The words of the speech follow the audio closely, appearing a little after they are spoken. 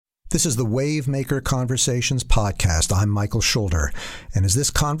This is the Wavemaker Conversations podcast. I'm Michael Schulder, and as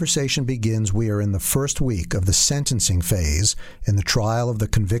this conversation begins, we are in the first week of the sentencing phase in the trial of the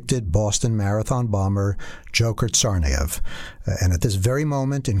convicted Boston Marathon bomber Dzhokhar Tsarnaev. And at this very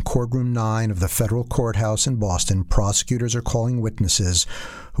moment, in courtroom 9 of the federal courthouse in Boston, prosecutors are calling witnesses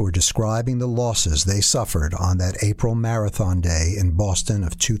who are describing the losses they suffered on that April marathon day in Boston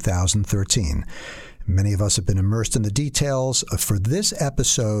of 2013. Many of us have been immersed in the details. For this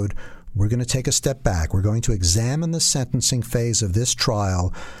episode, we're going to take a step back. We're going to examine the sentencing phase of this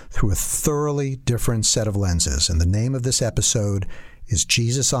trial through a thoroughly different set of lenses. And the name of this episode is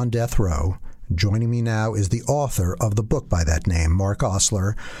Jesus on Death Row. Joining me now is the author of the book by that name, Mark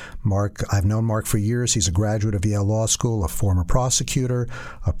Ostler. Mark, I've known Mark for years. He's a graduate of Yale Law School, a former prosecutor,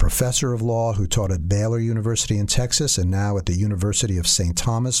 a professor of law who taught at Baylor University in Texas and now at the University of St.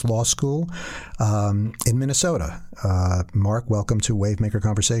 Thomas Law School in Minnesota. Mark, welcome to Wavemaker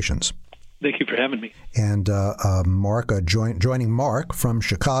Conversations. Thank you for having me. And Mark, joining Mark from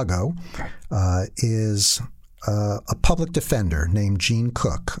Chicago is a public defender named Gene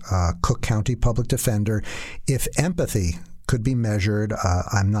Cook, Cook County public defender. If empathy could be measured,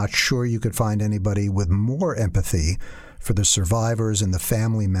 I'm not sure you could find anybody with more empathy for the survivors and the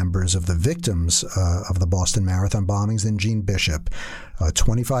family members of the victims of the Boston Marathon bombings than Gene Bishop.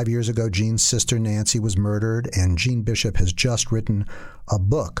 25 years ago, Gene's sister Nancy was murdered, and Gene Bishop has just written a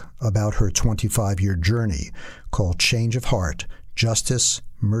book about her 25-year journey called Change of Heart, Justice,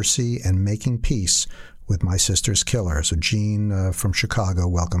 Mercy, and Making Peace with My Sister's Killer. So Gene from Chicago,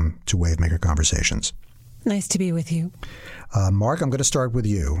 welcome to Wavemaker Conversations. Nice to be with you. Mark, I'm going to start with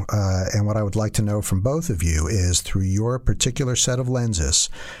you. And what I would like to know from both of you is, through your particular set of lenses,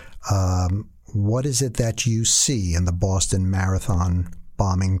 what is it that you see in the Boston Marathon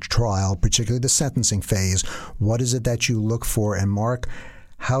bombing trial, particularly the sentencing phase? What is it that you look for? And Mark,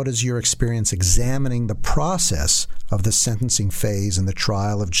 how does your experience examining the process of the sentencing phase in the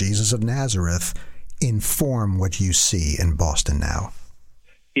trial of Jesus of Nazareth inform what you see in Boston now?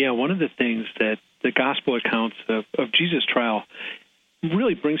 Yeah, one of the things that the gospel accounts of Jesus' trial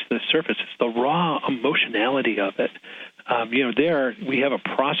really brings to the surface is the raw emotionality of it. There we have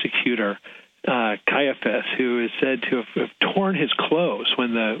a prosecutor, Caiaphas, who is said to have torn his clothes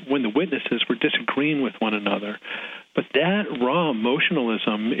when the witnesses were disagreeing with one another. But that raw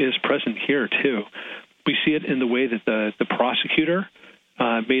emotionalism is present here too. We see it in the way that the prosecutor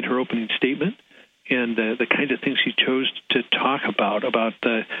made her opening statement, and the kinds of things he chose to talk about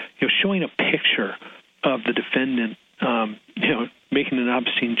showing a picture of the defendant, making an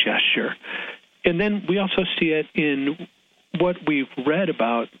obscene gesture. And then we also see it in what we've read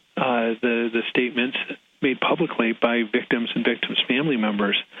about the statements made publicly by victims and victims' family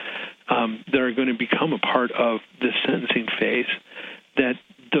members that are going to become a part of the sentencing phase, that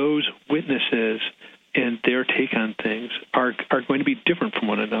those witnesses and their take on things are going to be different from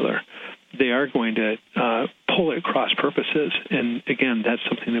one another. They are going to pull at cross purposes, and again, that's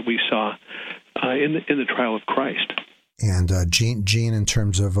something that we saw in the trial of Christ. And Gene, in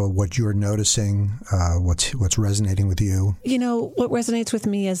terms of what you're noticing, what's resonating with you? You know, what resonates with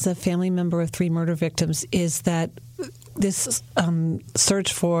me as a family member of 3 murder victims is that this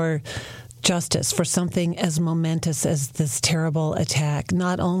search for justice, for something as momentous as this terrible attack,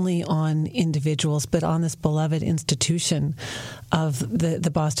 not only on individuals, but on this beloved institution of the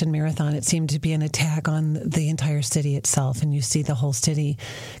Boston Marathon. It seemed to be an attack on the entire city itself, and you see the whole city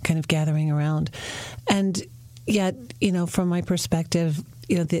kind of gathering around. And yet, from my perspective,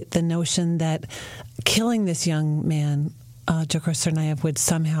 the notion that killing this young man, Dzhokhar Tsarnaev, would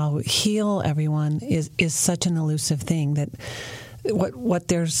somehow heal everyone is such an elusive thing that what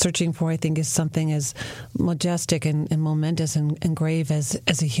they're searching for, I think, is something as majestic and momentous and grave as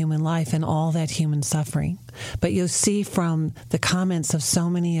a human life and all that human suffering. But you'll see from the comments of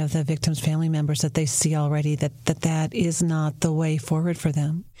so many of the victims' family members that they see already that is not the way forward for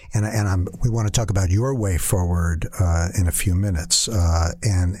them. And we want to talk about your way forward in a few minutes.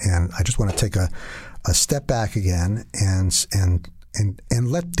 And I just want to take a step back again and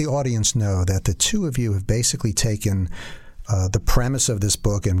let the audience know that the two of you have basically taken the premise of this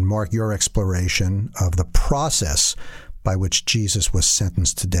book, and Mark, your exploration of the process by which Jesus was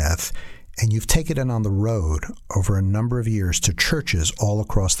sentenced to death, and you've taken it on the road over a number of years to churches all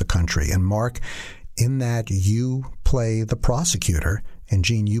across the country. And Mark, in that you play the prosecutor, and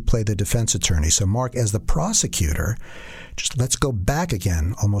Gene, you play the defense attorney. So Mark, as the prosecutor, just let's go back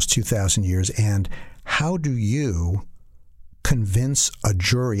again almost 2,000 years, and how do you convince a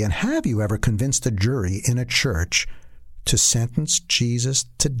jury, and have you ever convinced a jury in a church to sentence Jesus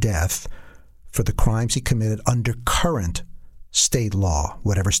to death for the crimes he committed under current state law,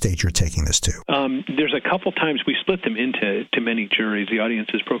 whatever state you're taking this to? There's a couple times we split them into many juries. The audience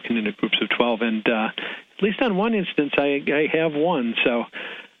is broken into groups of 12, and at least on one instance, I have won. So,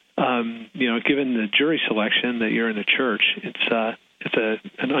 given the jury selection that you're in a church, it's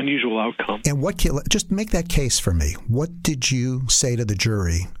an unusual outcome. And just make that case for me. What did you say to the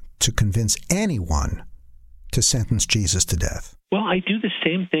jury to convince anyone to sentence Jesus to death? Well, I do the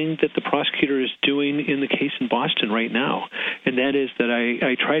same thing that the prosecutor is doing in the case in Boston right now, and that is that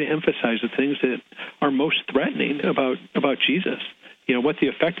I try to emphasize the things that are most threatening about Jesus. What the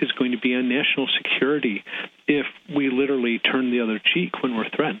effect is going to be on national security if we literally turn the other cheek when we're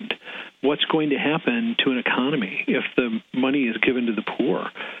threatened. What's going to happen to an economy if the money is given to the poor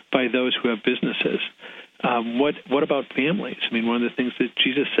by those who have businesses? What about families? I mean, one of the things that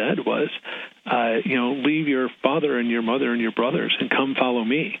Jesus said was, leave your father and your mother and your brothers and come follow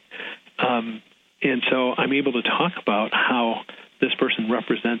me. And so I'm able to talk about how this person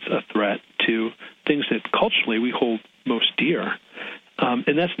represents a threat to things that culturally we hold most dear.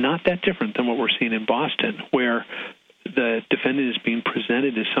 And that's not that different than what we're seeing in Boston, where the defendant is being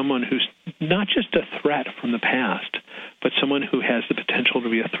presented as someone who's not just a threat from the past, but someone who has the potential to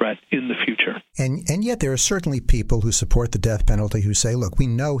be a threat in the future. And yet there are certainly people who support the death penalty who say, look, we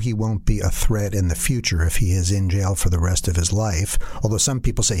know he won't be a threat in the future if he is in jail for the rest of his life, although some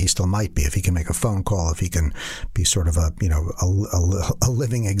people say he still might be if he can make a phone call, if he can be sort of a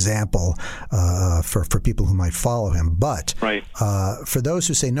living example for people who might follow him. But right. For those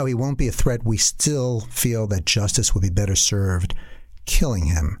who say, no, he won't be a threat, we still feel that justice would be better served killing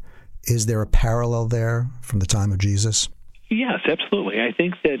him. Is there a parallel there from the time of Jesus? Yes, absolutely. I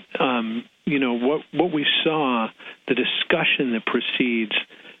think that what we saw, the discussion that precedes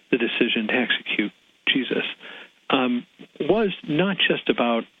the decision to execute Jesus, was not just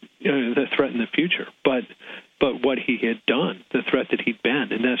about the threat in the future, but what he had done, the threat that he'd been,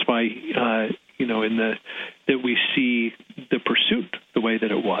 and that's why that we see the pursuit the way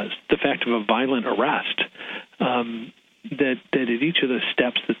that it was, the fact of a violent arrest. That at each of the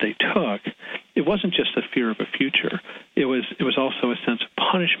steps that they took, it wasn't just a fear of a future. It was also a sense of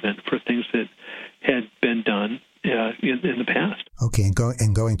punishment for things that had been done in the past. Okay,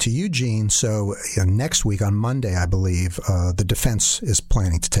 and going to Eugene. So next week on Monday, I believe, the defense is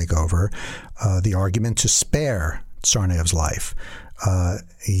planning to take over the argument to spare Tsarnaev's life.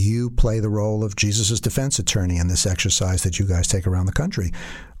 You play the role of Jesus' defense attorney in this exercise that you guys take around the country.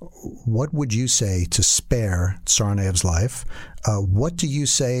 What would you say to spare Tsarnaev's life? What do you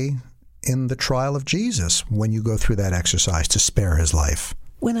say in the trial of Jesus when you go through that exercise to spare his life?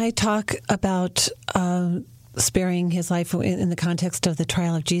 When I talk about sparing his life in the context of the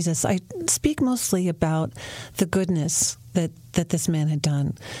trial of Jesus, I speak mostly about the goodness that this man had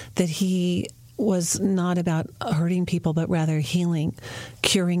done, that he was not about hurting people, but rather healing,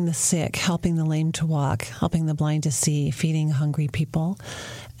 curing the sick, helping the lame to walk, helping the blind to see, feeding hungry people.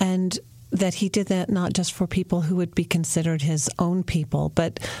 And that he did that not just for people who would be considered his own people,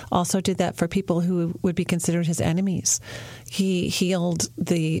 but also did that for people who would be considered his enemies. He healed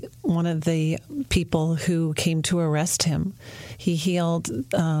one of the people who came to arrest him. He healed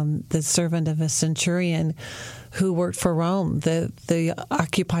the servant of a centurion who worked for Rome, the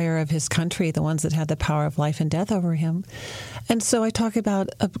occupier of his country, the ones that had the power of life and death over him. And so I talk about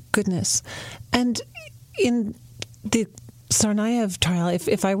goodness. And in the Tsarnaev trial,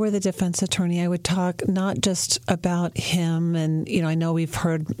 if I were the defense attorney, I would talk not just about him. And, I know we've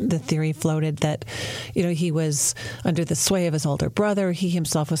heard the theory floated that, he was under the sway of his older brother. He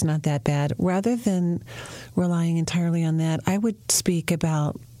himself was not that bad. Rather than relying entirely on that, I would speak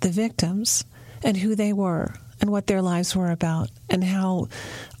about the victims and who they were and what their lives were about, and how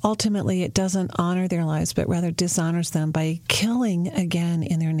ultimately it doesn't honor their lives, but rather dishonors them by killing again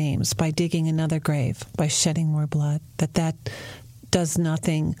in their names, by digging another grave, by shedding more blood, that does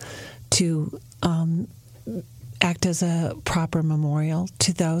nothing to act as a proper memorial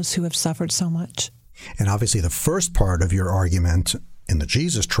to those who have suffered so much. And obviously the first part of your argument in the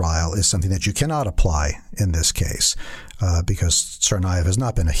Jesus trial is something that you cannot apply in this case because Tsarnaev has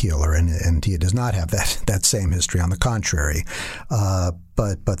not been a healer and he does not have that same history. On the contrary.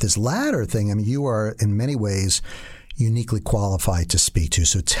 But this latter thing, you are in many ways uniquely qualified to speak to.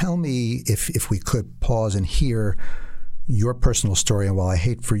 So tell me, if we could pause and hear your personal story. And while I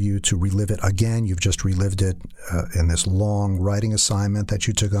hate for you to relive it again, you've just relived it in this long writing assignment that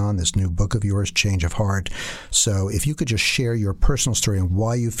you took on, this new book of yours, Change of Heart. So if you could just share your personal story and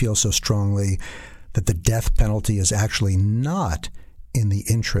why you feel so strongly that the death penalty is actually not in the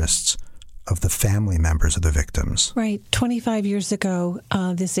interests of the family members of the victims. Right. 25 years ago,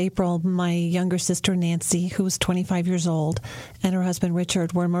 this April, my younger sister Nancy, who was 25 years old, and her husband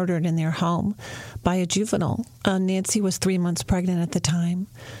Richard were murdered in their home by a juvenile. Nancy was 3 months pregnant at the time.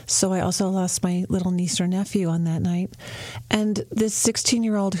 So I also lost my little niece or nephew on that night. And this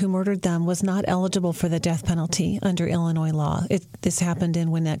 16-year-old who murdered them was not eligible for the death penalty under Illinois law. This happened in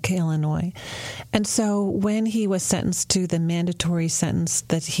Winnetka, Illinois. And so when he was sentenced to the mandatory sentence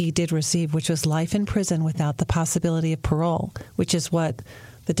that he did receive, which was life in prison without the possibility of parole, which is what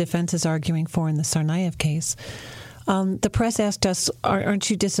the defense is arguing for in the Tsarnaev case, the press asked us, aren't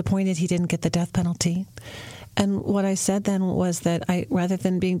you disappointed he didn't get the death penalty? And what I said then was that rather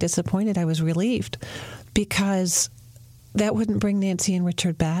than being disappointed, I was relieved, because that wouldn't bring Nancy and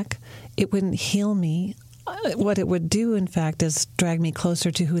Richard back. It wouldn't heal me. What it would do, in fact, is drag me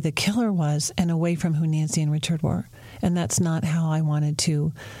closer to who the killer was and away from who Nancy and Richard were. And that's not how I wanted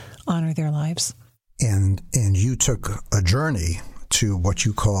to honor their lives. And you took a journey to what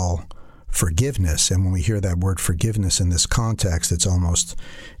you call forgiveness. And when we hear that word forgiveness in this context, it's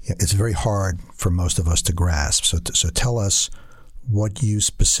very hard for most of us to grasp. So tell us what you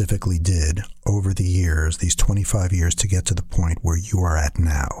specifically did over the years, these 25 years, to get to the point where you are at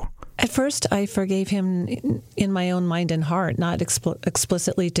now. At first, I forgave him in my own mind and heart, not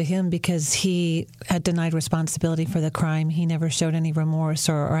explicitly to him, because he had denied responsibility for the crime. He never showed any remorse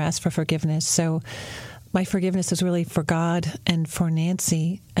or asked for forgiveness. So my forgiveness is really for God and for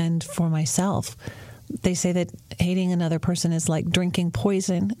Nancy and for myself. They say that hating another person is like drinking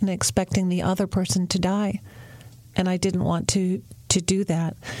poison and expecting the other person to die. And I didn't want to do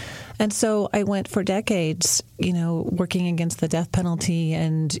that. And so I went for decades, working against the death penalty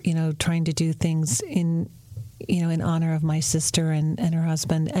and, trying to do things in honor of my sister and her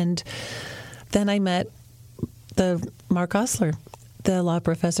husband. And then I met the Mark Osler, the law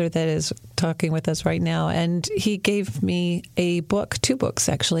professor that is talking with us right now. And he gave me a book, 2 books,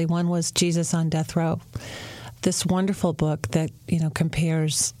 actually. One was Jesus on Death Row, this wonderful book that,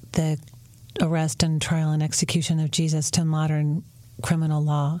 compares the arrest and trial and execution of Jesus to modern criminal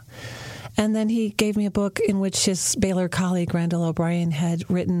law. And then he gave me a book in which his Baylor colleague, Randall O'Brien, had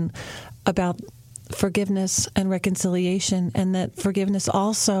written about forgiveness and reconciliation, and that forgiveness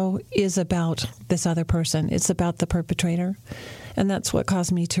also is about this other person. It's about the perpetrator. And that's what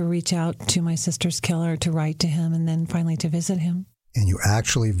caused me to reach out to my sister's killer, to write to him, and then finally to visit him. And you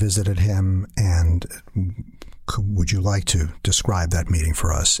actually visited him, and would you like to describe that meeting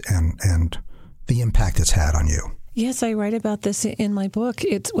for us and the impact it's had on you? Yes, I write about this in my book.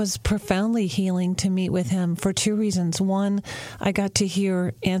 It was profoundly healing to meet with him for 2 reasons. One, I got to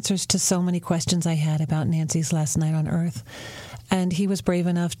hear answers to so many questions I had about Nancy's last night on Earth, and he was brave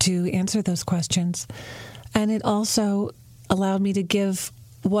enough to answer those questions. And it also allowed me to give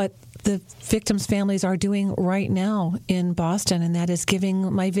what the victims' families are doing right now in Boston, and that is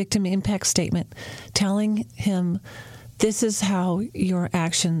giving my victim impact statement, telling him, this is how your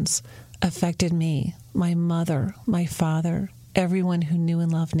actions affected me, my mother, my father, everyone who knew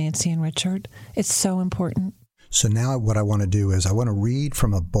and loved Nancy and Richard. It's so important. So now what I want to do is I want to read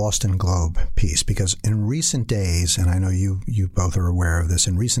from a Boston Globe piece, because in recent days, and I know you both are aware of this,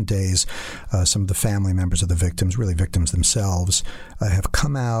 in recent days, some of the family members of the victims, really victims themselves, have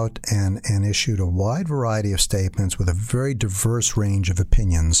come out and issued a wide variety of statements with a very diverse range of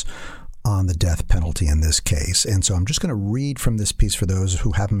opinions on the death penalty in this case. And so I'm just going to read from this piece for those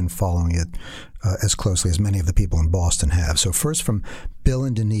who haven't been following it as closely as many of the people in Boston have. So first from Bill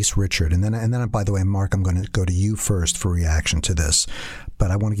and Denise Richard, and then by the way, Mark, I'm going to go to you first for reaction to this, but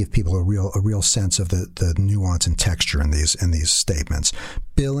I want to give people a real sense of the nuance and texture in these statements.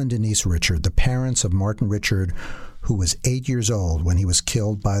 Bill and Denise Richard, the parents of Martin Richard, who was 8 years old when he was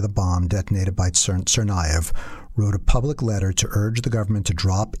killed by the bomb detonated by Tsarnaev, wrote a public letter to urge the government to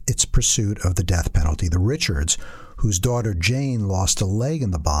drop its pursuit of the death penalty. The Richards, whose daughter Jane lost a leg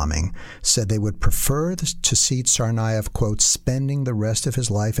in the bombing, said they would prefer to see Tsarnaev, quote, spending the rest of his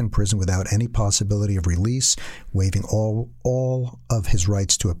life in prison without any possibility of release, waiving all of his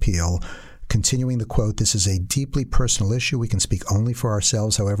rights to appeal. Continuing the quote, this is a deeply personal issue. We can speak only for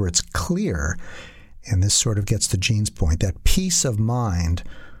ourselves. However, it's clear, and this sort of gets to Gene's point, that peace of mind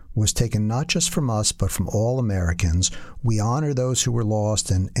was taken not just from us, but from all Americans. We honor those who were lost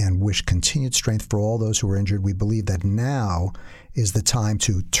and wish continued strength for all those who were injured. We believe that now is the time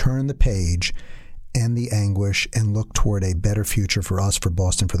to turn the page, end the anguish, and look toward a better future for us, for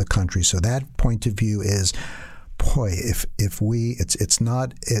Boston, for the country. So that point of view is, boy, it's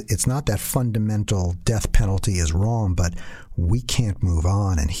not that fundamental death penalty is wrong, but we can't move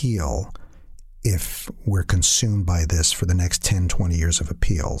on and heal if we're consumed by this for the next 10, 20 years of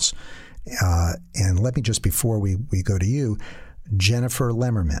appeals. And let me just, before we go to you, Jennifer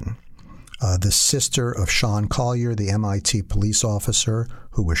Lemmerman, the sister of Sean Collier, the MIT police officer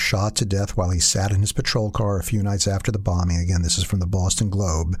who was shot to death while he sat in his patrol car a few nights after the bombing. Again, this is from the Boston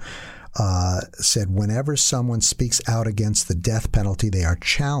Globe. Said, whenever someone speaks out against the death penalty, they are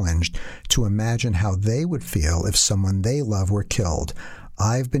challenged to imagine how they would feel if someone they love were killed.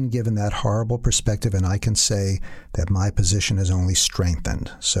 I've been given that horrible perspective, and I can say that my position has only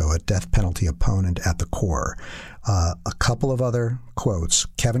strengthened. So a death penalty opponent at the core. A couple of other quotes.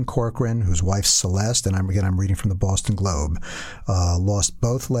 Kevin Corcoran, whose wife Celeste, and I'm reading from the Boston Globe, lost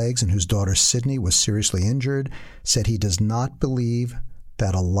both legs and whose daughter Sydney was seriously injured, said he does not believe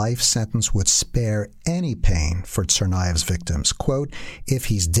that a life sentence would spare any pain for Tsarnaev's victims. Quote, if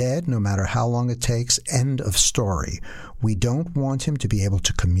he's dead, no matter how long it takes, end of story. We don't want him to be able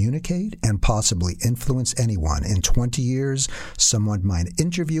to communicate and possibly influence anyone. In 20 years, someone might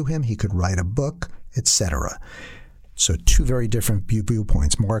interview him, he could write a book, etc. So two very different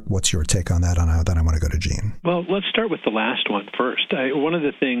viewpoints. Mark, what's your take on that? Then I want to go to Gene. Well, let's start with the last one first. One of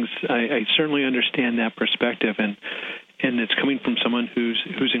the things, I certainly understand that perspective, and it's coming from someone who's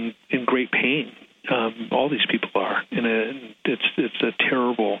in great pain. All these people are, and it's a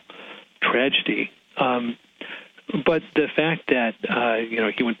terrible tragedy. But the fact that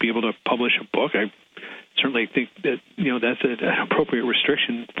he wouldn't be able to publish a book, I certainly think that that's an appropriate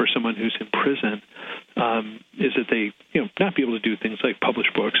restriction for someone who's in prison. Is that they not be able to do things like publish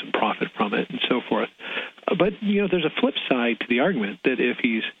books and profit from it and so forth. But there's a flip side to the argument that if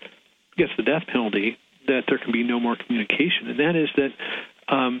he gets the death penalty, that there can be no more communication, and that is that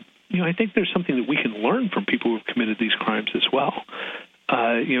I think there's something that we can learn from people who've committed these crimes as well.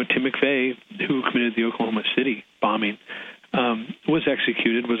 Tim McVeigh, who committed the Oklahoma City bombing, was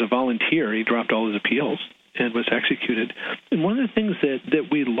executed, was a volunteer. He dropped all his appeals and was executed. And one of the things that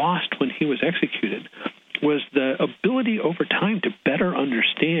we lost when he was executed was the ability over time to better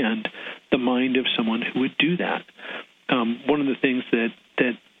understand the mind of someone who would do that. One of the things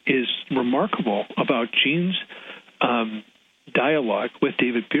that is remarkable about Gene's dialogue with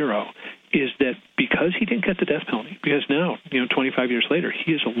David Bureau is that because he didn't get the death penalty, because now, 25 years later,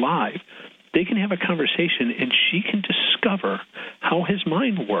 he is alive, they can have a conversation and she can discover how his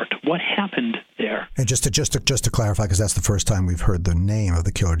mind worked, what happened there. And just to clarify, because that's the first time we've heard the name of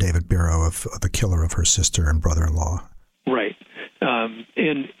the killer, David Bureau, of the killer of her sister and brother-in-law. Right.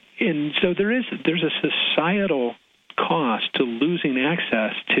 And so there's a societal cost to losing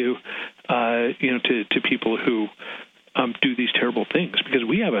access to people who do these terrible things, because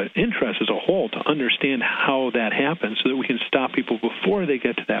we have an interest as a whole to understand how that happens so that we can stop people before they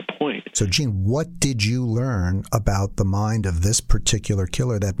get to that point. So, Gene, what did you learn about the mind of this particular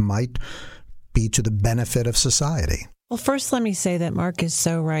killer that might be to the benefit of society? Well, first, let me say that Mark is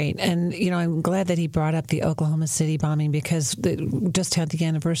so right. And, I'm glad that he brought up the Oklahoma City bombing, because it just had the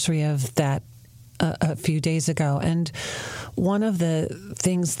anniversary of that a few days ago. And one of the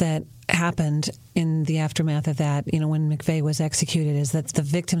things that happened in the aftermath of that, when McVeigh was executed, is that the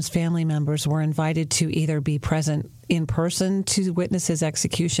victim's family members were invited to either be present in person to witness his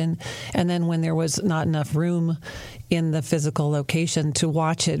execution, and then when there was not enough room in the physical location, to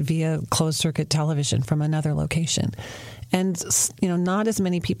watch it via closed-circuit television from another location. And, not as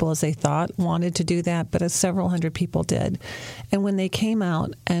many people as they thought wanted to do that, but several hundred people did. And when they came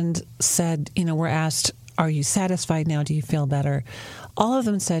out and said, were asked, are you satisfied now? Do you feel better? All of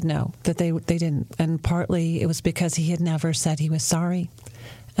them said no, that they didn't. And partly it was because he had never said he was sorry.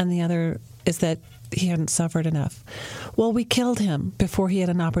 And the other is that he hadn't suffered enough. Well, we killed him before he had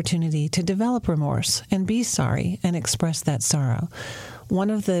an opportunity to develop remorse and be sorry and express that sorrow. One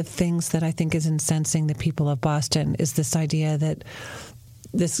of the things that I think is incensing the people of Boston is this idea that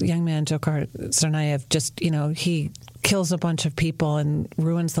this young man, Dzhokhar Tsarnaev, just, he kills a bunch of people and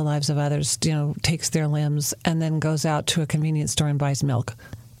ruins the lives of others, takes their limbs, and then goes out to a convenience store and buys milk.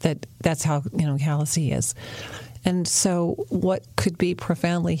 That's how, callous he is. And so what could be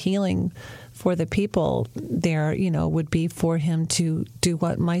profoundly healing for the people there, would be for him to do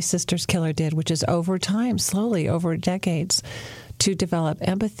what my sister's killer did, which is over time, slowly, over decades, to develop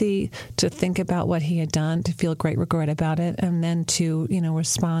empathy, to think about what he had done, to feel great regret about it, and then to,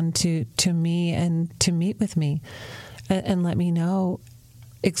 respond to me and to meet with me and let me know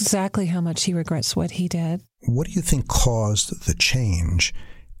exactly how much he regrets what he did. What do you think caused the change?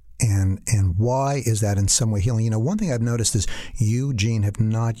 And why is that in some way healing? One thing I've noticed is you, Gene, have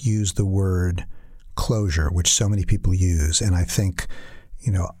not used the word closure, which so many people use. And I think,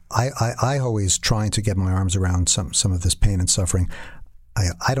 I always trying to get my arms around some of this pain and suffering.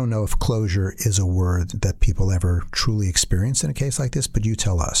 I don't know if closure is a word that people ever truly experience in a case like this, but you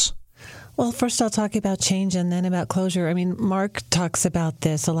tell us. Well, first I'll talk about change and then about closure. I mean, Mark talks about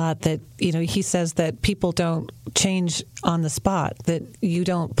this a lot, that, he says that people don't change on the spot, that you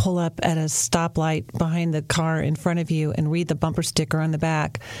don't pull up at a stoplight behind the car in front of you and read the bumper sticker on the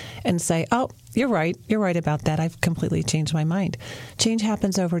back and say, oh, you're right about that. I've completely changed my mind. Change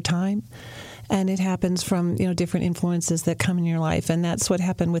happens over time. And it happens from, different influences that come in your life. And that's what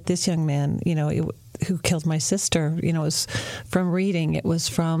happened with this young man, who killed my sister. It was from reading. It was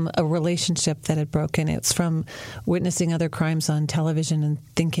from a relationship that had broken. It's from witnessing other crimes on television and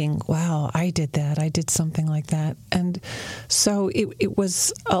thinking, wow, I did that. I did something like that. And so it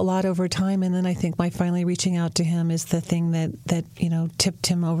was a lot over time. And then I think my finally reaching out to him is the thing that tipped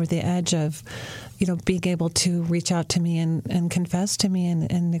him over the edge of, being able to reach out to me and confess to me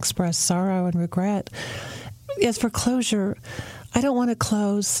and express sorrow and regret. As for closure, I don't want to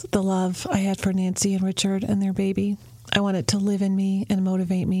close the love I had for Nancy and Richard and their baby. I want it to live in me and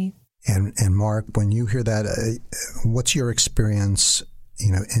motivate me. And Mark, when you hear that, what's your experience,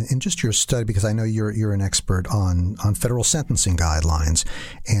 in just your study, because I know you're an expert on federal sentencing guidelines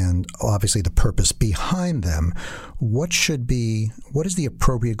and obviously the purpose behind them. What is the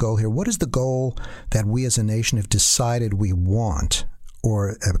appropriate goal here? What is the goal that we as a nation have decided we want?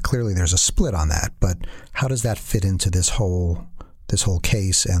 Or clearly there's a split on that, but how does that fit into this whole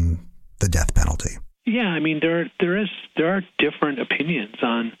case and the death penalty? Yeah, I mean, there are different opinions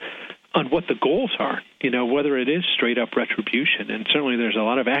on what the goals are, whether it is straight up retribution. And certainly there's a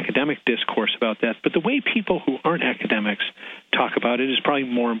lot of academic discourse about that. But the way people who aren't academics talk about it is probably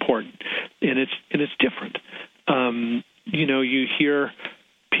more important. And it's different. You hear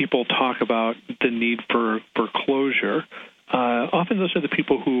people talk about the need for closure. Often those are the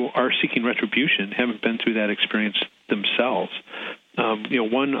people who are seeking retribution, haven't been through that experience themselves.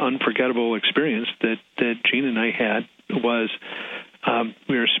 One unforgettable experience that Jean and I had was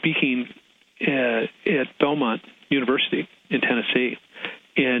we were speaking at Belmont University in Tennessee,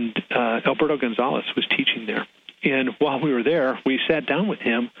 and Alberto Gonzalez was teaching there. And while we were there, we sat down with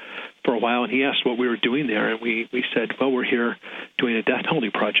him for a while, and he asked what we were doing there, and we said, well, we're here doing a death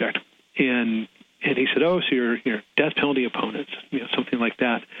penalty project. And he said, oh, so you're death penalty opponents, something like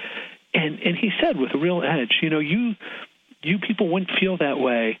that. And he said with a real edge, you people wouldn't feel that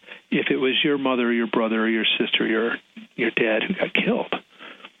way if it was your mother or your brother or your sister or your dad who got killed.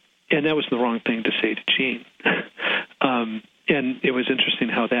 And that was the wrong thing to say to Jean. And it was interesting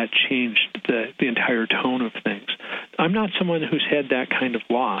how that changed the entire tone of things. I'm not someone who's had that kind of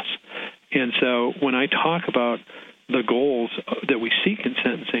loss. And so when I talk about the goals that we seek in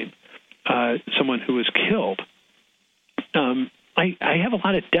sentencing, someone who was killed, I have a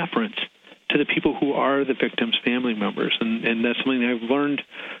lot of deference to the people who are the victim's family members, and that's something that I've learned,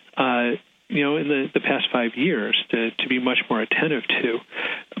 in the past 5 years to be much more attentive to.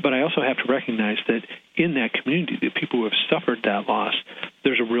 But I also have to recognize that in that community, the people who have suffered that loss,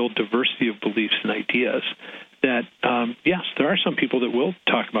 there's a real diversity of beliefs and ideas. That yes, there are some people that will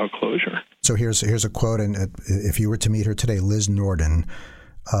talk about closure. So here's a quote, and if you were to meet her today, Liz Norden,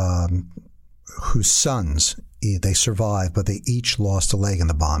 whose sons, they survived, but they each lost a leg in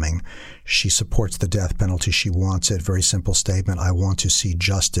the bombing. She supports the death penalty. She wants it. Very simple statement. I want to see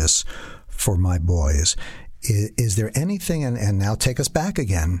justice for my boys. Is there anything, and now take us back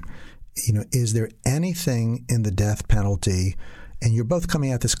again, is there anything in the death penalty, and you're both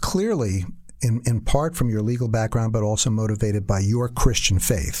coming at this clearly in part from your legal background, but also motivated by your Christian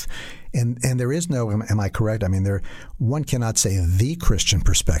faith. And there is no, am I correct? I mean, one cannot say the Christian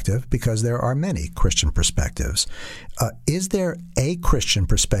perspective because there are many Christian perspectives. Is there a Christian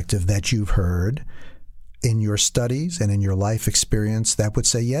perspective that you've heard in your studies and in your life experience that would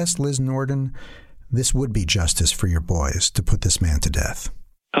say, yes, Liz Norden, this would be justice for your boys to put this man to death?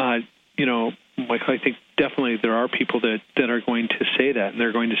 Michael, I think definitely there are people that are going to say that, and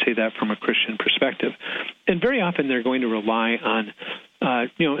they're going to say that from a Christian perspective. And very often they're going to rely on,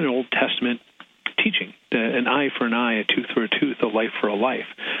 an Old Testament teaching, an eye for an eye, a tooth for a tooth, a life for a life.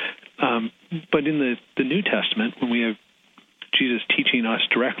 But in the New Testament, when we have Jesus teaching us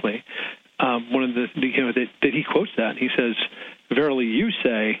directly, one of that he quotes that, he says, "Verily you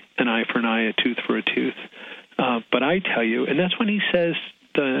say, an eye for an eye, a tooth for a tooth. But I tell you," and that's when he says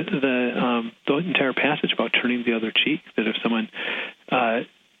the entire passage about turning the other cheek, that if someone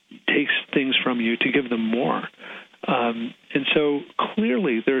takes things from you, to give them more. And so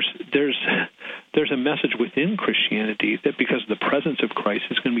clearly there's a message within Christianity that because of the presence of Christ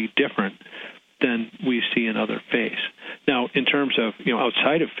is going to be different than we see in other faiths. Now, in terms of,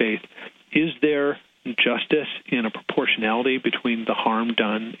 outside of faith, is there justice and a proportionality between the harm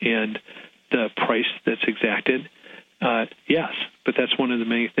done and the price that's exacted? Yes, but that's one of the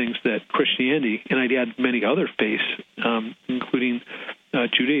many things that Christianity, and I'd add many other faiths, including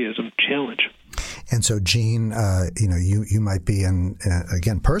Judaism, challenge. And so, Gene, you might be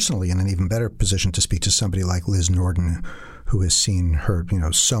again, personally, in an even better position to speak to somebody like Liz Norton, who has seen her,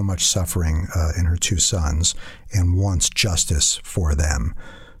 so much suffering in her two sons and wants justice for them.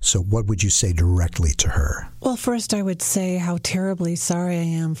 So what would you say directly to her? Well, first, I would say how terribly sorry I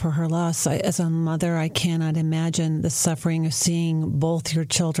am for her loss. As a mother, I cannot imagine the suffering of seeing both your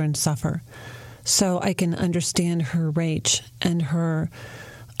children suffer. So I can understand her rage and her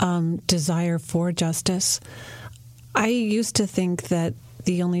desire for justice. I used to think that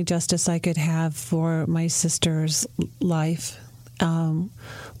the only justice I could have for my sister's life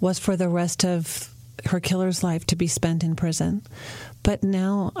was for the rest of her killer's life to be spent in prison. But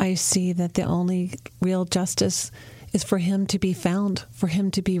now I see that the only real justice is for him to be found, for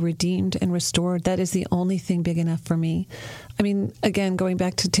him to be redeemed and restored. That is the only thing big enough for me. I mean, again, going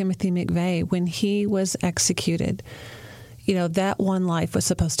back to Timothy McVeigh, when he was executed, that one life was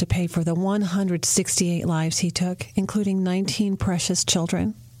supposed to pay for the 168 lives he took, including 19 precious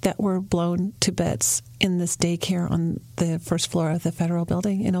children that were blown to bits in this daycare on the first floor of the federal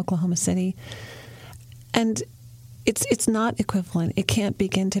building in Oklahoma City. And it's not equivalent. It can't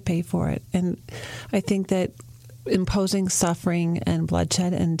begin to pay for it. And I think that imposing suffering and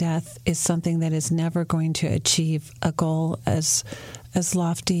bloodshed and death is something that is never going to achieve a goal as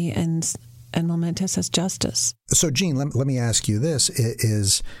lofty and momentous as justice. So, Gene, let me ask you this.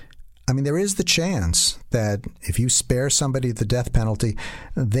 There is the chance that if you spare somebody the death penalty,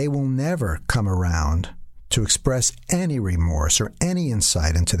 they will never come around to express any remorse or any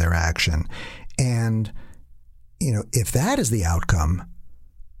insight into their action. And if that is the outcome,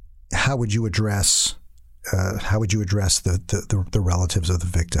 how would you address the relatives of the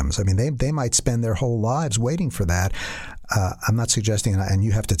victims? I mean, they might spend their whole lives waiting for that. I'm not suggesting, and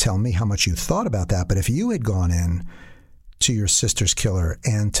you have to tell me how much you thought about that, but if you had gone in to your sister's killer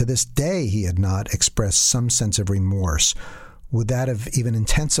and to this day he had not expressed some sense of remorse, would that have even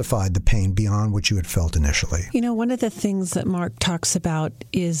intensified the pain beyond what you had felt initially? One of the things that Mark talks about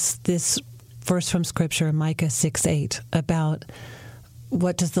is this verse from Scripture, Micah 6:8, about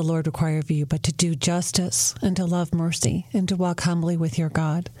what does the Lord require of you but to do justice and to love mercy and to walk humbly with your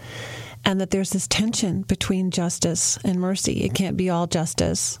God. And that there's this tension between justice and mercy. It can't be all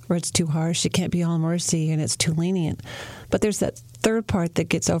justice or it's too harsh. It can't be all mercy and it's too lenient. But there's that third part that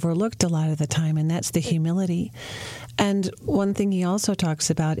gets overlooked a lot of the time, and that's the humility. And one thing he also talks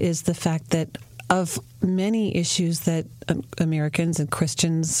about is the fact that of many issues that Americans and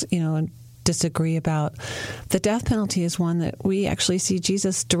Christians, disagree about, the death penalty is one that we actually see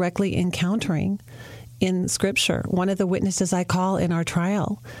Jesus directly encountering in Scripture. One of the witnesses I call in our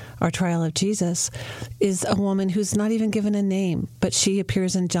trial of Jesus, is a woman who's not even given a name, but she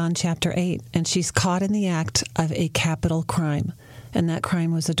appears in John chapter 8, and she's caught in the act of a capital crime, and that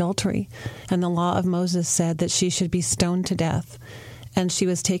crime was adultery. And the law of Moses said that she should be stoned to death. And she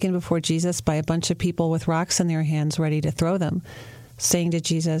was taken before Jesus by a bunch of people with rocks in their hands ready to throw them, saying to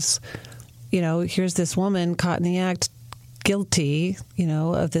Jesus, here's this woman caught in the act, guilty,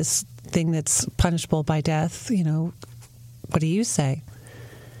 of this thing that's punishable by death. What do you say?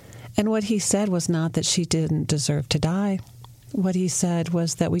 And what he said was not that she didn't deserve to die. What he said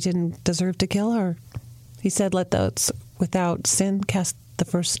was that we didn't deserve to kill her. He said, let those without sin cast the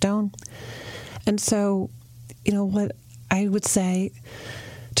first stone. And so, what I would say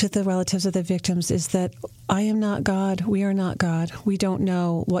to the relatives of the victims is that I am not God. We are not God. We don't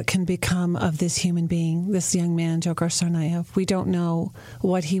know what can become of this human being, this young man, Dzhokhar Tsarnaev. We don't know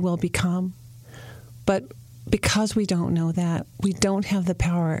what he will become. But because we don't know that, we don't have the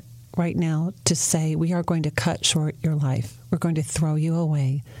power right now to say we are going to cut short your life. We're going to throw you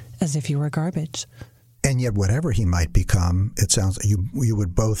away as if you were garbage. And yet whatever he might become, it sounds you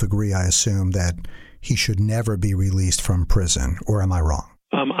would both agree, I assume, that he should never be released from prison, or am I wrong?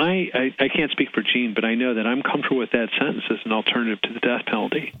 I can't speak for Gene, but I know that I'm comfortable with that sentence as an alternative to the death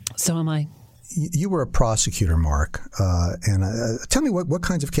penalty. So am I. You were a prosecutor, Mark, and tell me what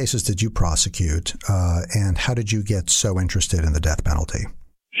kinds of cases did you prosecute, and how did you get so interested in the death penalty?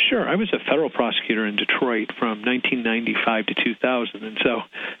 Sure. I was a federal prosecutor in Detroit from 1995 to 2000. And so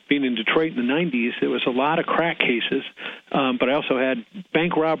being in Detroit in the 90s, there was a lot of crack cases, but I also had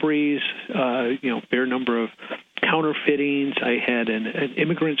bank robberies, fair number of counterfeitings. I had an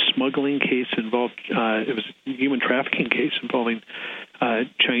immigrant smuggling case involved, it was a human trafficking case involving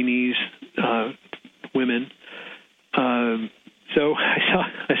Chinese women. So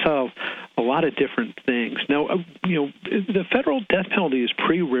I saw a a lot of different things. Now, the federal death penalty is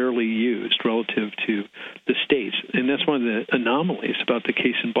pretty rarely used relative to the states, and that's one of the anomalies about the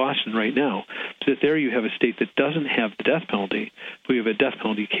case in Boston right now, is that there you have a state that doesn't have the death penalty, but you have a death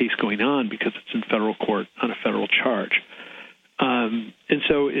penalty case going on because it's in federal court on a federal charge. And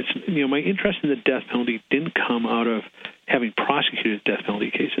so it's, my interest in the death penalty didn't come out of having prosecuted death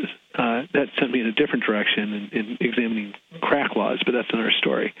penalty cases. That sent me in a different direction in examining crack laws, but that's another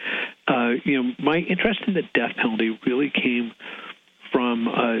story. My interest in the death penalty really came from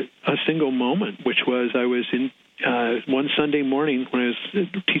a single moment, which was I was in one Sunday morning when I was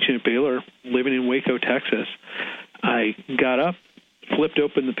teaching at Baylor, living in Waco, Texas. I got up, flipped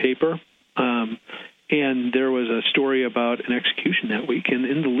open the paper, and there was a story about an execution that week. And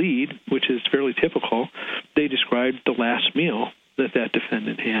in the lead, which is fairly typical, they described the last meal that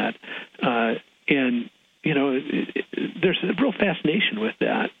defendant had. There's a real fascination with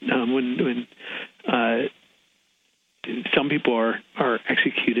that. When some people are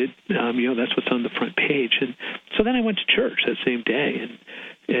executed, that's what's on the front page. And so then I went to church that same day, and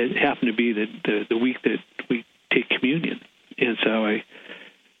it happened to be the week that we take communion. And so I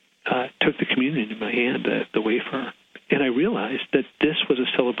took the communion in my hand, the wafer, and I realized that this was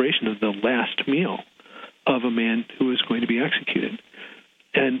a celebration of the last meal of a man who was going to be executed.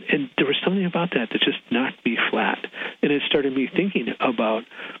 And there was something about that just knocked me flat. And it started me thinking about,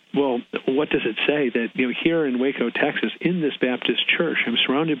 well, what does it say that, here in Waco, Texas, in this Baptist church, I'm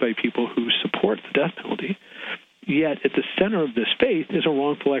surrounded by people who support the death penalty, yet at the center of this faith is a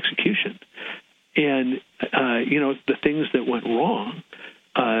wrongful execution. And, the things that went wrong,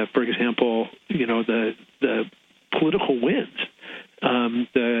 for example, the political wins,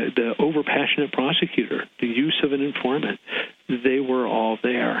 the overpassionate prosecutor, the use of an informant, they were all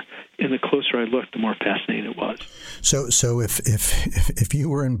there. And the closer I looked, the more fascinating it was. So if you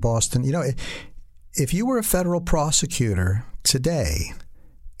were in Boston, if you were a federal prosecutor today,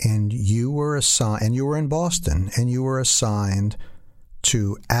 and you were in Boston, and you were assigned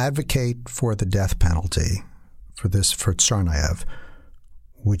to advocate for the death penalty for Tsarnaev,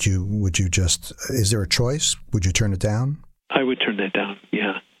 would you just, is there a choice? Would you turn it down? I would turn that down,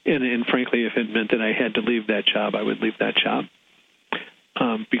 yeah. And frankly, if it meant that I had to leave that job, I would leave that job.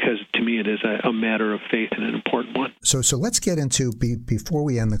 Because to me, it is a matter of faith and an important one. So let's get into, before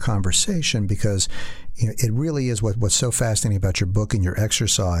we end the conversation, because it really is what's so fascinating about your book and your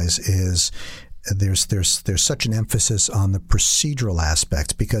exercise is there's such an emphasis on the procedural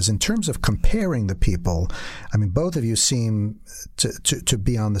aspects, because in terms of comparing the people, I mean, both of you seem to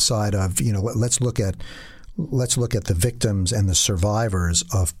be on the side of, let's look at the victims and the survivors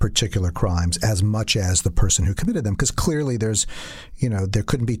of particular crimes as much as the person who committed them, because clearly there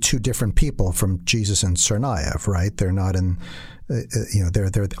couldn't be two different people from Jesus and Tsarnaev, right? They're not in, they're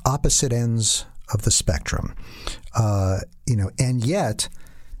the opposite ends of the spectrum, and yet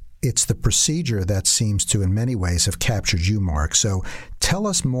it's the procedure that seems to, in many ways, have captured you, Mark. So tell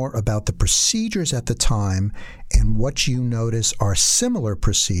us more about the procedures at the time and what you notice are similar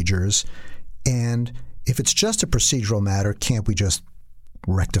procedures. And if it's just a procedural matter, can't we just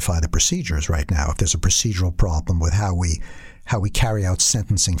rectify the procedures right now if there's a procedural problem with how we carry out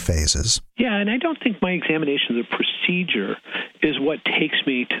sentencing phases? Yeah, and I don't think my examination of the procedure is what takes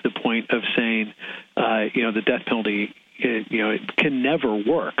me to the point of saying, the death penalty, it can never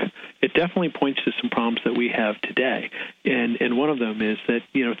work. It definitely points to some problems that we have today. And one of them is that,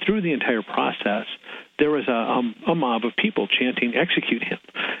 through the entire process, there was a mob of people chanting, "Execute him."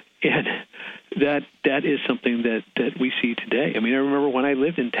 And that is something that we see today. I mean, I remember when I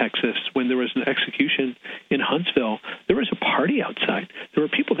lived in Texas, when there was an execution in Huntsville, there was a party outside. There were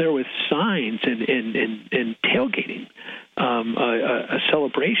people there with signs and tailgating, a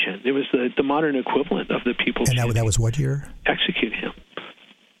celebration. It was the modern equivalent of the people. And that was what year? Execute him.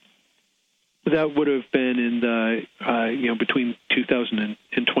 That would have been in the, between 2000 and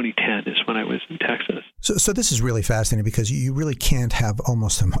 2010 is when I was in Texas. So this is really fascinating, because you really can't have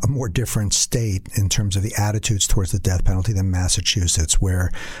almost a more different state in terms of the attitudes towards the death penalty than Massachusetts,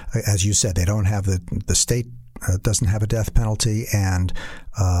 where, as you said, they don't have the state doesn't have a death penalty, and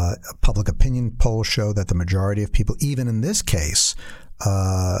public opinion polls show that the majority of people, even in this case,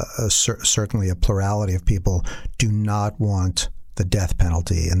 certainly a plurality of people, do not want the death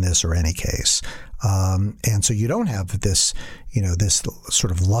penalty in this or any case. And so you don't have this, this sort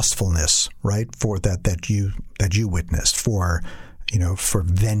of lustfulness, right, for that you witnessed for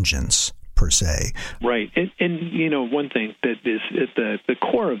vengeance per se. Right. And one thing that is at the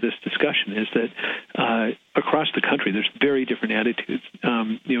core of this discussion is that across the country, there's very different attitudes.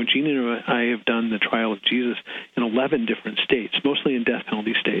 Gene and I have done the trial of Jesus in 11 different states, mostly in death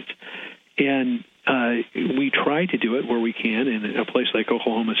penalty states. And we try to do it where we can in a place like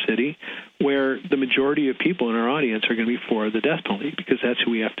Oklahoma City, where the majority of people in our audience are going to be for the death penalty, because that's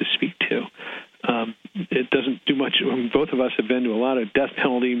who we have to speak to. It doesn't do much. Both of us have been to a lot of death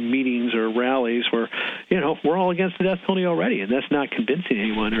penalty meetings or rallies where, we're all against the death penalty already, and that's not convincing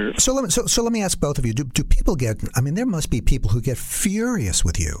anyone. So let me ask both of you: Do people get? I mean, there must be people who get furious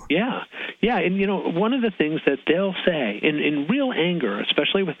with you. Yeah, and one of the things that they'll say in real anger,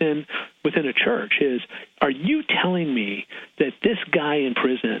 especially within a church, is, "Are you telling me that this guy in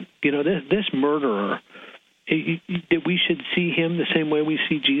prison, this murderer, that we should see him the same way we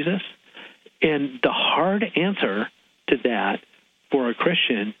see Jesus?" And the hard answer to that for a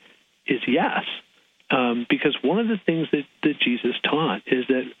Christian is yes, because one of the things that Jesus taught is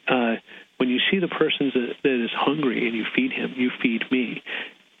that when you see the person that is hungry and you feed him, you feed me.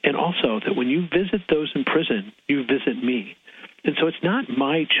 And also that when you visit those in prison, you visit me. And so it's not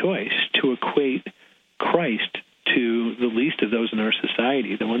my choice to equate Christ to the least of those in our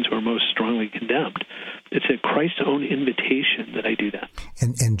society, the ones who are most strongly condemned. It's at Christ's own invitation that I do that.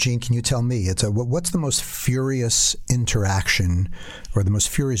 And Gene, can you tell me, what's the most furious interaction or the most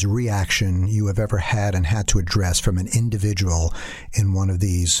furious reaction you have ever had and had to address from an individual in one of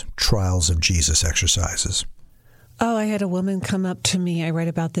these trials of Jesus exercises? Oh, I had a woman come up to me. I write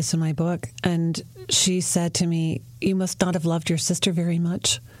about this in my book. And she said to me, "You must not have loved your sister very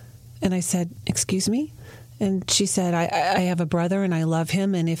much." And I said, "Excuse me?" And she said, I have a brother and I love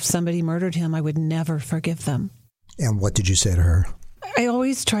him, and if somebody murdered him, I would never forgive them. And what did you say to her? I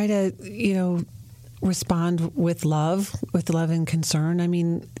always try to, respond with love and concern. I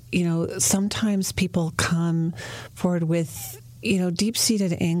mean, sometimes people come forward with,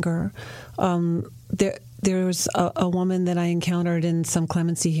 deep-seated anger. There was a woman that I encountered in some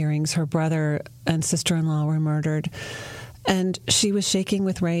clemency hearings. Her brother and sister-in-law were murdered. And she was shaking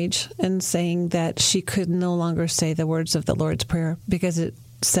with rage and saying that she could no longer say the words of the Lord's Prayer because it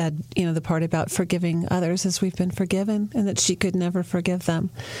said, the part about forgiving others as we've been forgiven, and that she could never forgive them.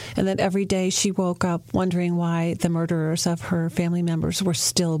 And that every day she woke up wondering why the murderers of her family members were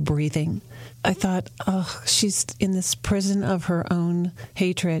still breathing. I thought, she's in this prison of her own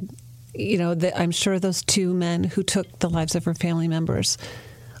hatred. I'm sure those two men who took the lives of her family members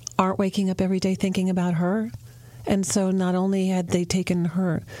aren't waking up every day thinking about her. And so not only had they taken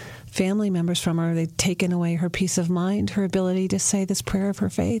her family members from her, they'd taken away her peace of mind, her ability to say this prayer of her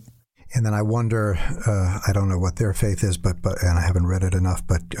faith. And then I wonder, I don't know what their faith is, but and I haven't read it enough,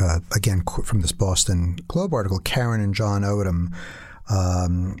 but again, from this Boston Globe article, Karen and John Odom,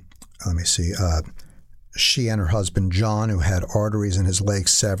 let me see, she and her husband, John, who had arteries in his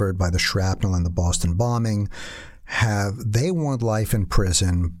legs severed by the shrapnel in the Boston bombing, they want life in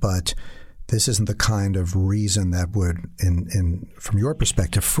prison, but this isn't the kind of reason that would, from your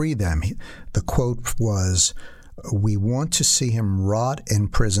perspective, free them. The quote was, "We want to see him rot in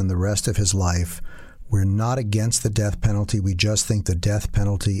prison the rest of his life. We're not against the death penalty. We just think the death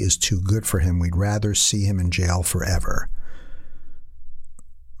penalty is too good for him. We'd rather see him in jail forever."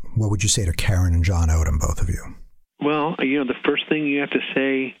 What would you say to Karen and John Odom, both of you? Well, the first thing you have to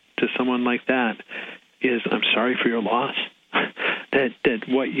say to someone like that is, "I'm sorry for your loss." That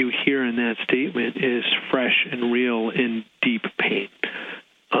what you hear in that statement is fresh and real and deep pain.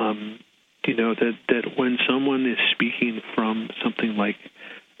 That when someone is speaking from something like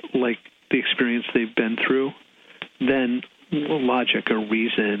the experience they've been through, then logic or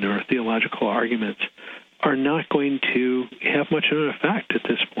reason or theological arguments are not going to have much of an effect at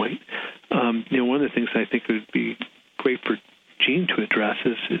this point. One of the things I think would be great for Jean to address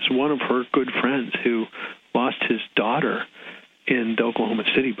is one of her good friends who lost his daughter in the Oklahoma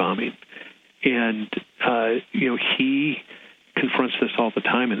City bombing. And, he confronts this all the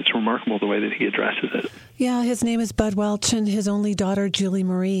time, and it's remarkable the way that he addresses it. Yeah, his name is Bud Welch, and his only daughter, Julie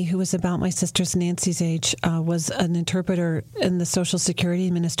Marie, who was about my sister's Nancy's age, was an interpreter in the Social Security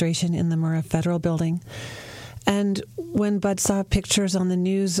Administration in the Murrah Federal Building. And when Bud saw pictures on the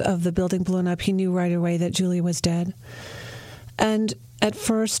news of the building blown up, he knew right away that Julie was dead. And at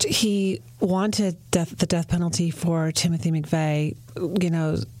first, he wanted the death penalty for Timothy McVeigh,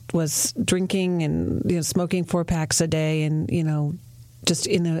 was drinking and smoking 4 packs a day and, just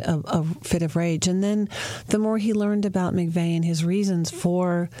in a fit of rage. And then the more he learned about McVeigh and his reasons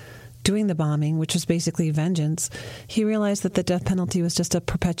for doing the bombing, which was basically vengeance, he realized that the death penalty was just a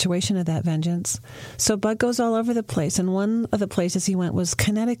perpetuation of that vengeance. So Bud goes all over the place, and one of the places he went was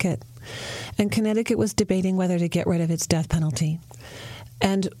Connecticut. And Connecticut was debating whether to get rid of its death penalty.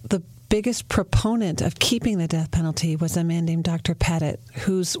 And the biggest proponent of keeping the death penalty was a man named Dr. Pettit,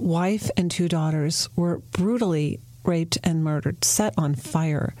 whose wife and 2 daughters were brutally raped and murdered, set on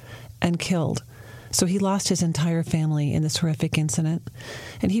fire and killed. So he lost his entire family in this horrific incident.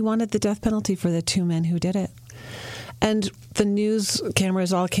 And he wanted the death penalty for the 2 men who did it. And the news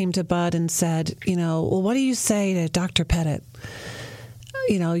cameras all came to Bud and said, well, what do you say to Dr. Pettit?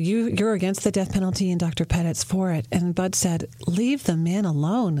 You're against the death penalty and Dr. Pettit's for it. And Bud said, leave the man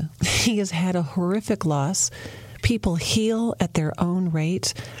alone. He has had a horrific loss. People heal at their own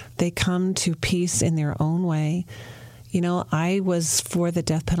rate. They come to peace in their own way. I was for the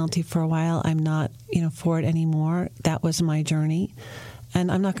death penalty for a while. I'm not, for it anymore. That was my journey.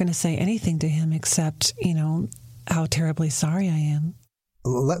 And I'm not going to say anything to him except, how terribly sorry I am.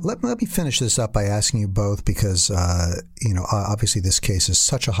 Let me finish this up by asking you both because, obviously this case is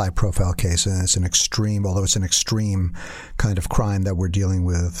such a high-profile case, and it's an extreme kind of crime that we're dealing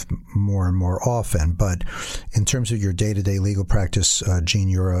with more and more often. But in terms of your day-to-day legal practice, Jean,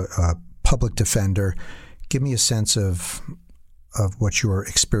 you're a public defender. Give me a sense of what your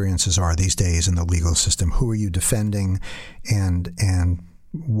experiences are these days in the legal system. Who are you defending, and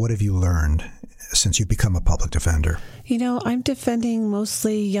what have you learned since you've become a public defender? I'm defending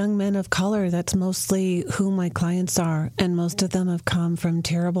mostly young men of color. That's mostly who my clients are. And most of them have come from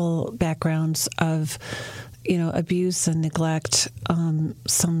terrible backgrounds of, abuse and neglect,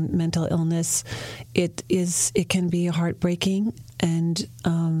 some mental illness. It can be heartbreaking and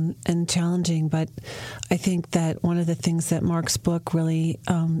challenging. But I think that one of the things that Mark's book really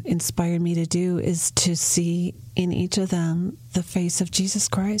inspired me to do is to see in each of them the face of Jesus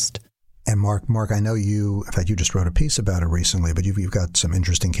Christ. And Mark, I know you just wrote a piece about it recently, but you've got some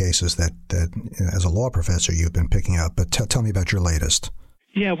interesting cases that as a law professor you've been picking up. But tell me about your latest.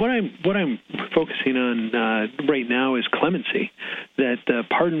 Yeah, what I'm focusing on right now is clemency. That the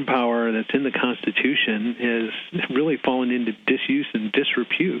pardon power that's in the Constitution has really fallen into disuse and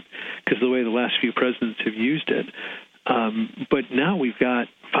disrepute because of the way the last few presidents have used it. But now we've got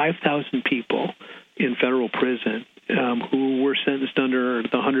 5,000 people in federal prison who were sentenced under the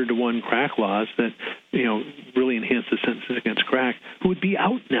 100-to-1 crack laws that, really enhance the sentences against crack, who would be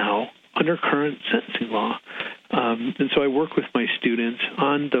out now under current sentencing law. And so I work with my students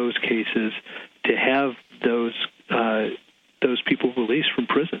on those cases to have those people released from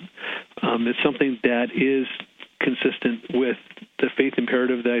prison. It's something that is consistent with the faith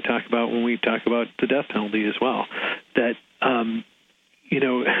imperative that I talk about when we talk about the death penalty as well. That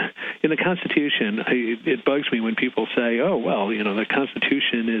in the Constitution, it bugs me when people say, oh, well, the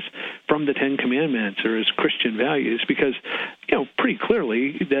Constitution is from the Ten Commandments or is Christian values, because, pretty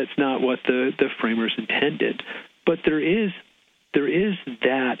clearly that's not what the framers intended. But there is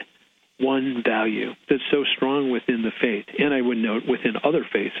that one value that's so strong within the faith, and I would note within other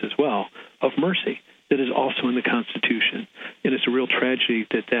faiths as well, of mercy, that is also in the Constitution. And it's a real tragedy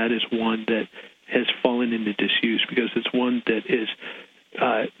that is one that has fallen into disuse because it's one that is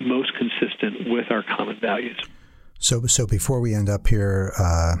most consistent with our common values. So before we end up here,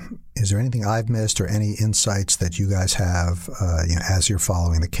 is there anything I've missed or any insights that you guys have, as you're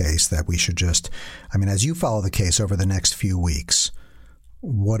following the case that we should as you follow the case over the next few weeks,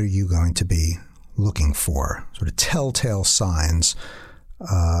 what are you going to be looking for? Sort of telltale signs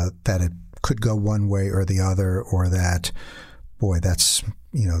that it could go one way or the other, or that, boy, that's,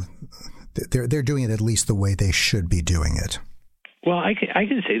 they're doing it at least the way they should be doing it. Well, I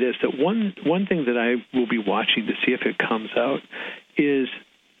can say this, that one thing that I will be watching to see if it comes out is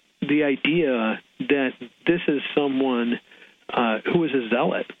the idea that this is someone who was a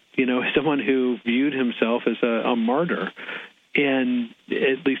zealot, someone who viewed himself as a martyr, and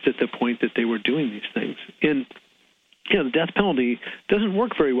at least at the point that they were doing these things. And, the death penalty doesn't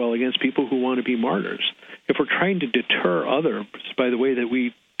work very well against people who want to be martyrs. If we're trying to deter others by the way that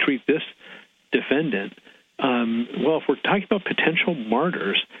we treat this defendant, if we're talking about potential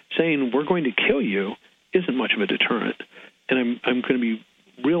martyrs, saying we're going to kill you isn't much of a deterrent. And I'm going to be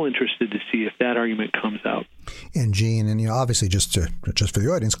real interested to see if that argument comes out. And Jean, and obviously just for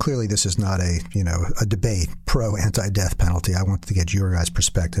the audience, clearly this is not a debate pro anti-death penalty. I want to get your guys'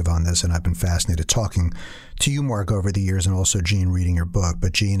 perspective on this, and I've been fascinated talking to you, Mark, over the years, and also Jean reading your book.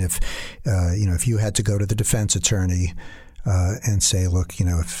 But Jean, if you had to go to the defense attorney and say, look,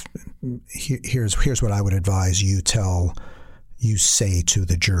 here's what I would advise you say to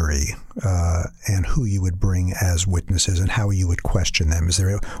the jury, and who you would bring as witnesses and how you would question them.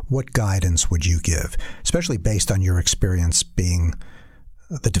 What guidance would you give, especially based on your experience being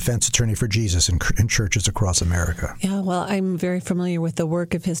the defense attorney for Jesus in churches across America? Yeah, well, I'm very familiar with the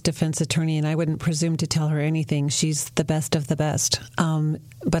work of his defense attorney, and I wouldn't presume to tell her anything. She's the best of the best.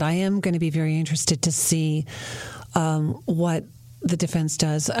 But I am going to be very interested to see what the defense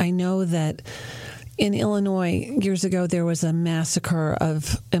does. I know that In Illinois, years ago, there was a massacre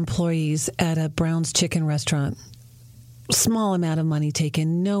of employees at a Brown's Chicken restaurant. Small amount of money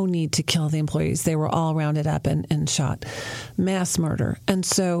taken, no need to kill the employees. They were all rounded up and shot. Mass murder. And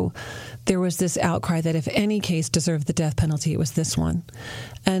so there was this outcry that if any case deserved the death penalty, it was this one.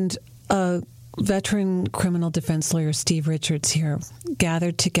 And a veteran criminal defense lawyer, Steve Richards here,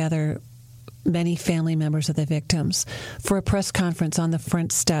 gathered together many family members of the victims for a press conference on the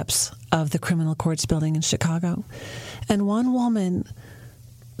front steps of the criminal courts building in Chicago. And one woman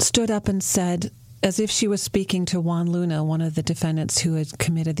stood up and said, as if she was speaking to Juan Luna, one of the defendants who had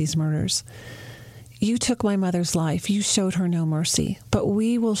committed these murders, "You took my mother's life. You showed her no mercy. But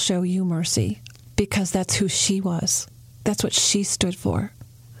we will show you mercy because that's who she was. That's what she stood for."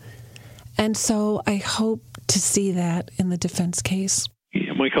 And so I hope to see that in the defense case.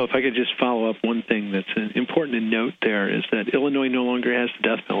 Yeah, Michael, if I could just follow up, one thing that's important to note there is that Illinois no longer has the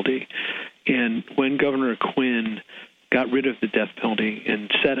death penalty. And when Governor Quinn got rid of the death penalty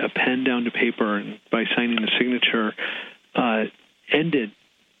and set a pen down to paper and by signing the signature, ended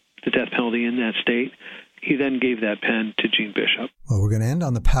the death penalty in that state, he then gave that pen to Gene Bishop. Well, we're going to end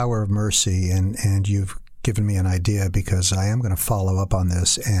on the power of mercy, and you've given me an idea because I am going to follow up on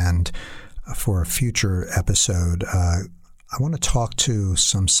this, and for a future episode, I want to talk to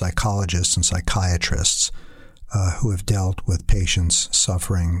some psychologists and psychiatrists who have dealt with patients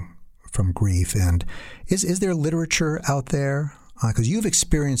suffering from grief. And is there literature out there? Because you've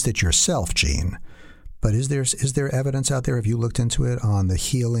experienced it yourself, Gene. But is there evidence out there, have you looked into it, on the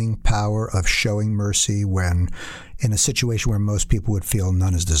healing power of showing mercy when in a situation where most people would feel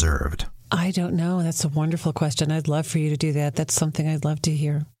none is deserved? I don't know. That's a wonderful question. I'd love for you to do that. That's something I'd love to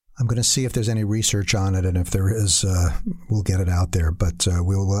hear. I'm going to see if there's any research on it, and if there is, we'll get it out there. But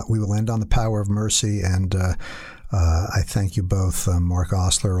we will end on the power of mercy, and I thank you both, Mark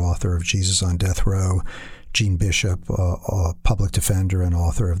Ostler, author of Jesus on Death Row, Gene Bishop, a public defender and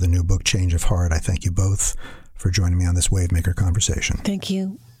author of the new book, Change of Heart. I thank you both for joining me on this Wavemaker conversation. Thank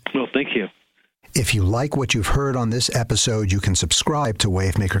you. Well, thank you. If you like what you've heard on this episode, you can subscribe to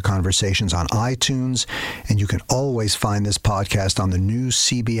Wavemaker Conversations on iTunes, and you can always find this podcast on the new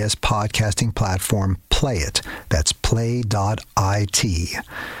CBS podcasting platform, Play It. That's play.it.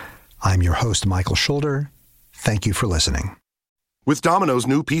 I'm your host, Michael Schulder. Thank you for listening. With Domino's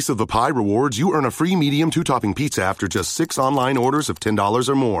new Piece of the Pie rewards, you earn a free medium 2-topping pizza after just 6 online orders of $10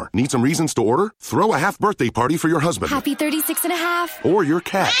 or more. Need some reasons to order? Throw a half birthday party for your husband. Happy 36 and a half. Or your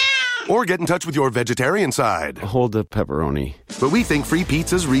cat. Or get in touch with your vegetarian side. Hold the pepperoni. But we think free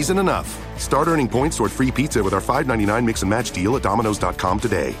pizza's reason enough. Start earning points toward free pizza with our $5.99 mix and match deal at Domino's.com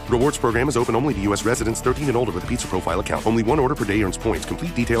today. Rewards program is open only to U.S. residents 13 and older with a pizza profile account. Only one order per day earns points.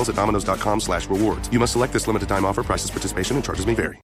 Complete details at Domino's.com/rewards. You must select this limited time offer. Prices, participation, and charges may vary.